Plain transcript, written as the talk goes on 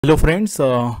Hello friends,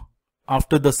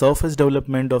 after the surface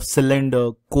development of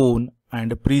cylinder, cone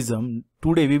and a prism,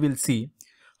 today we will see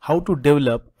how to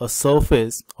develop a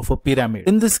surface of a pyramid.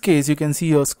 In this case, you can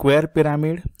see a square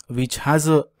pyramid which has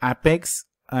a apex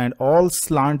and all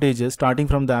slant edges starting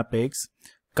from the apex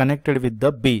connected with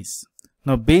the base.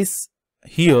 Now base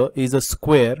here is a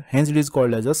square, hence it is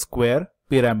called as a square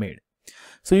pyramid.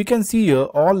 So you can see here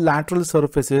all lateral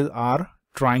surfaces are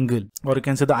triangle, or you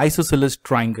can say the isosceles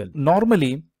triangle.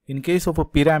 Normally in case of a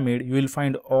pyramid, you will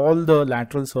find all the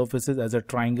lateral surfaces as a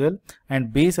triangle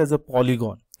and base as a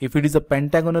polygon. If it is a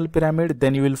pentagonal pyramid,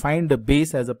 then you will find the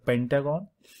base as a pentagon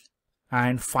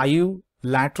and 5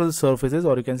 lateral surfaces,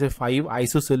 or you can say 5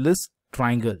 isosceles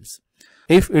triangles.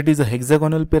 If it is a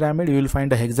hexagonal pyramid, you will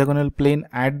find a hexagonal plane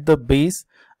at the base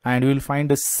and you will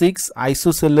find a 6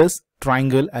 isosceles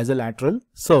triangle as a lateral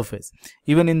surface.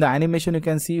 Even in the animation, you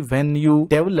can see when you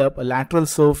develop a lateral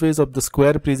surface of the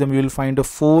square prism, you will find a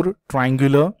 4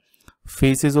 triangular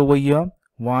faces over here,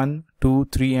 1, 2,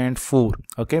 3 and 4,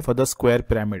 okay, for the square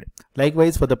pyramid.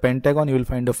 Likewise, for the pentagon, you will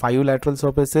find a 5 lateral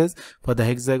surfaces. For the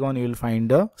hexagon, you will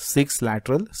find a 6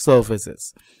 lateral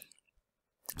surfaces.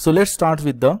 So let's start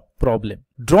with the problem.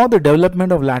 Draw the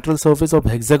development of lateral surface of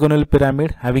hexagonal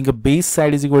pyramid having a base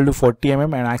side is equal to 40 mm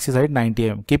and axis side 90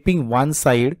 mm, keeping one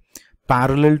side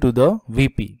parallel to the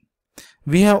VP.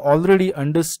 We have already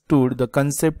understood the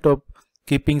concept of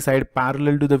keeping side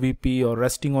parallel to the VP or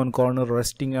resting on corner,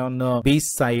 resting on a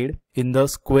base side in the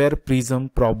square prism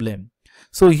problem.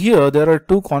 So here there are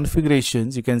two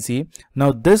configurations you can see.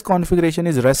 Now this configuration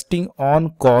is resting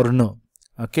on corner,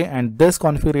 okay, and this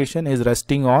configuration is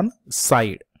resting on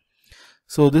side.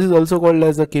 So this is also called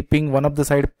as a keeping one of the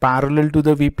side parallel to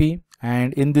the VP,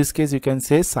 and in this case you can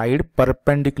say side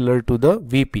perpendicular to the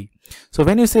VP. So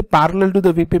when you say parallel to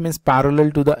the VP means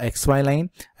parallel to the XY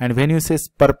line, and when you say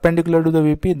perpendicular to the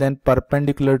VP then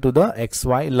perpendicular to the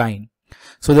XY line.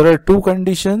 So there are two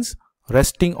conditions,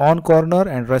 resting on corner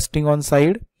and resting on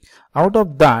side. Out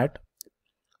of that,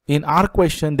 in our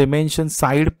question they mention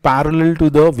side parallel to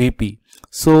the VP.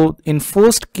 So in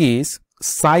first case,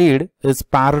 side is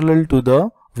parallel to the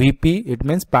VP, it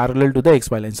means parallel to the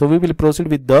XY line. So we will proceed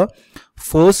with the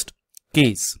first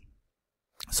case.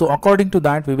 So according to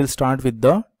that, we will start with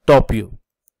the top view.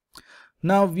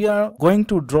 Now we are going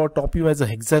to draw top view as a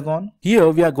hexagon. Here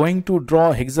we are going to draw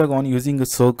a hexagon using a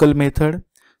circle method.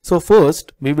 So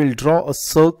first we will draw a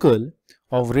circle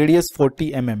of radius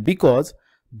 40 mm because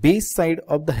base side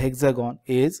of the hexagon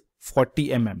is 40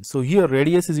 mm. So here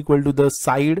radius is equal to the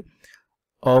side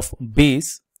of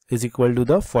base is equal to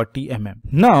the 40 mm.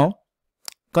 Now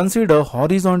consider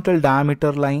horizontal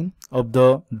diameter line of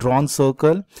the drawn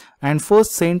circle and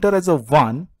first center as a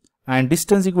 1 and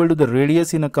distance equal to the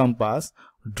radius in a compass.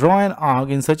 Draw an arc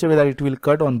in such a way that it will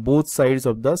cut on both sides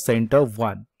of the center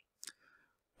 1.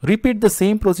 Repeat the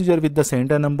same procedure with the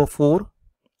center number 4.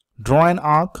 Draw an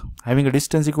arc having a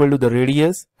distance equal to the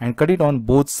radius and cut it on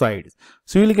both sides.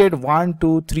 So you will get 1,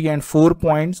 2, 3 and 4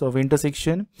 points of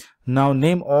intersection. Now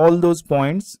name all those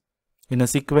points in a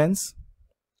sequence.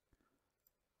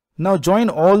 Now join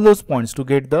all those points to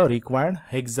get the required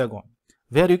hexagon,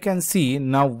 where you can see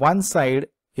now one side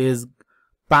is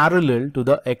parallel to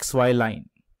the XY line.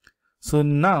 So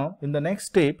now in the next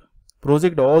step,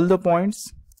 project all the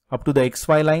points up to the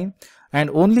XY line and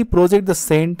only project the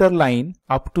center line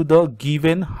up to the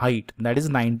given height, that is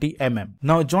 90 mm.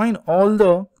 Now join all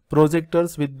the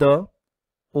projectors with the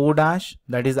O dash,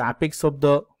 that is apex of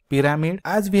the pyramid.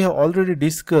 As we have already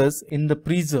discussed in the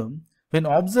prism, when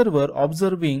observer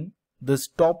observing this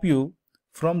top view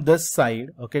from this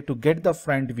side, okay, to get the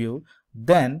front view,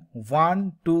 then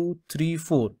 1, 2, 3,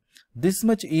 4, this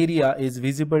much area is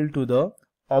visible to the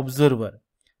observer.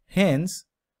 Hence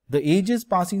the edges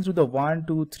passing through the 1,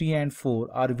 2, 3 and 4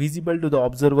 are visible to the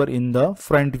observer in the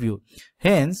front view.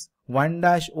 Hence 1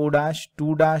 dash O dash,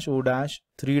 2 dash O dash,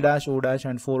 3 dash O dash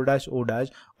and 4 dash O dash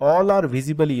all are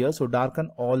visible here. So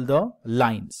darken all the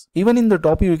lines. Even in the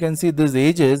top view you can see these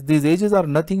edges are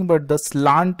nothing but the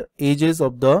slant edges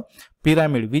of the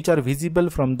pyramid which are visible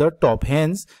from the top.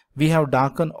 Hence we have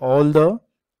darkened all the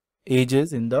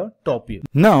edges in the top view.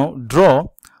 Now draw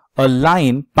a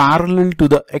line parallel to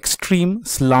the extreme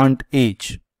slant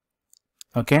edge,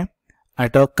 okay,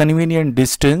 at a convenient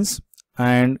distance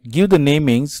and give the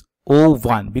namings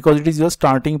O1 because it is your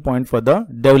starting point for the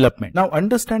development. Now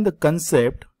understand the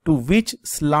concept to which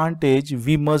slant edge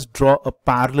we must draw a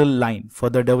parallel line for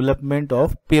the development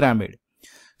of pyramid.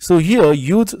 So here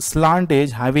use slant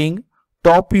edge having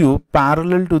top view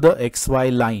parallel to the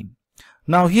XY line.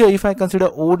 Now here if I consider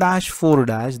O dash 4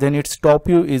 dash, then its top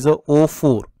view is a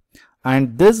O4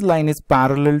 and this line is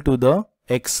parallel to the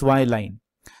XY line.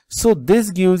 So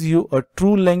this gives you a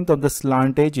true length of the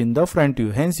slant edge in the front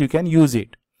view. Hence you can use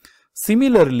it.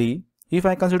 Similarly, if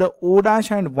I consider O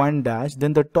dash and 1 dash,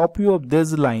 then the top view of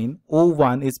this line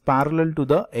O1 is parallel to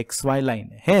the XY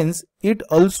line. Hence, it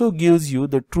also gives you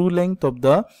the true length of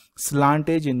the slant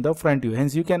edge in the front view.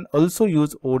 Hence, you can also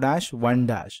use O dash 1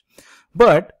 dash.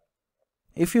 But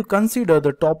if you consider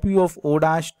the top view of O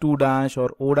dash 2 dash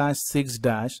or O dash 6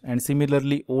 dash and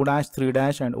similarly O dash 3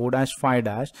 dash and O dash 5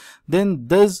 dash, then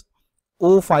this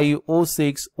O5,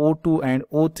 O6, O2 and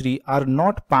O3 are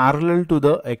not parallel to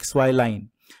the XY line.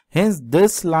 Hence,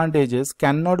 these slant edges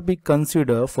cannot be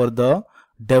considered for the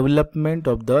development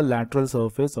of the lateral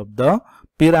surface of the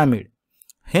pyramid.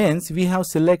 Hence, we have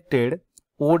selected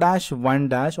O dash 1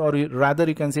 dash, or rather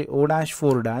you can say O dash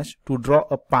 4 dash, to draw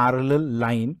a parallel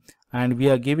line, and we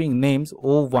are giving names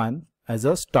O1 as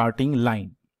a starting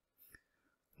line.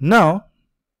 Now,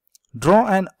 draw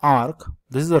an arc.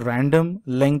 This is a random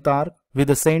length arc with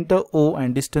the center O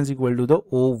and distance equal to the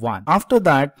O1. After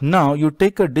that, now you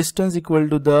take a distance equal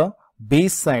to the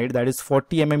base side, that is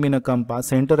 40 mm in a compass,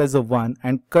 center as a 1,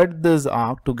 and cut this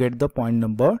arc to get the point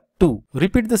number 2.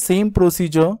 Repeat the same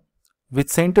procedure with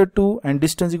center 2 and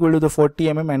distance equal to the 40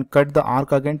 mm and cut the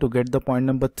arc again to get the point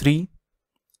number 3.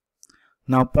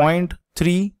 Now point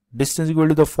 3, distance equal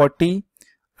to the 40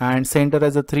 and center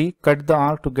as a 3, cut the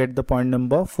arc to get the point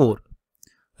number 4.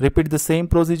 Repeat the same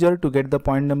procedure to get the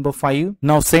point number 5.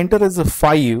 Now center is a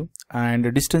 5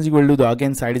 and distance equal to the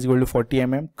again side is equal to 40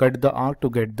 mm. Cut the arc to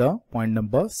get the point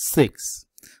number 6.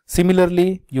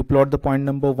 Similarly, you plot the point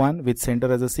number 1 with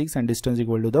center as a 6 and distance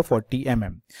equal to the 40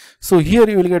 mm. So here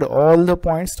you will get all the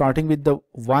points starting with the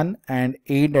 1 and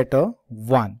end at a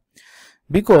 1.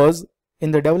 Because in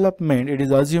the development, it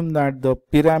is assumed that the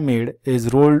pyramid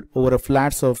is rolled over a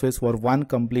flat surface for one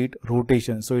complete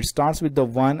rotation. So it starts with the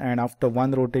 1 and after one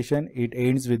rotation, it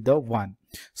ends with the 1.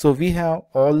 So we have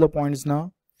all the points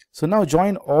now. So now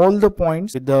join all the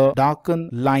points with the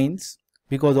darkened lines,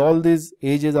 because all these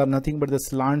edges are nothing but the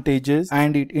slant edges,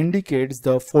 and it indicates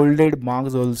the folded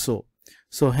marks also.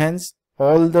 So hence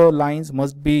all the lines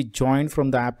must be joined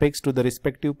from the apex to the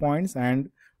respective points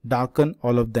and darken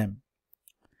all of them.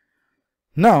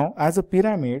 Now, as a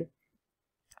pyramid,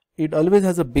 it always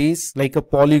has a base like a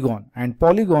polygon, and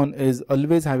polygon is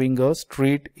always having a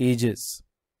straight edges.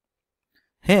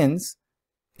 Hence,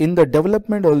 in the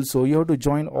development also, you have to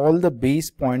join all the base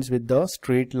points with the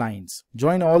straight lines.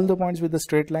 Join all the points with the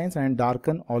straight lines and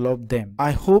darken all of them.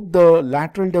 I hope the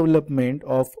lateral development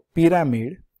of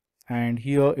pyramid, and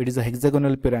here it is a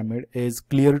hexagonal pyramid, is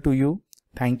clear to you.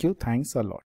 Thank you. Thanks a lot.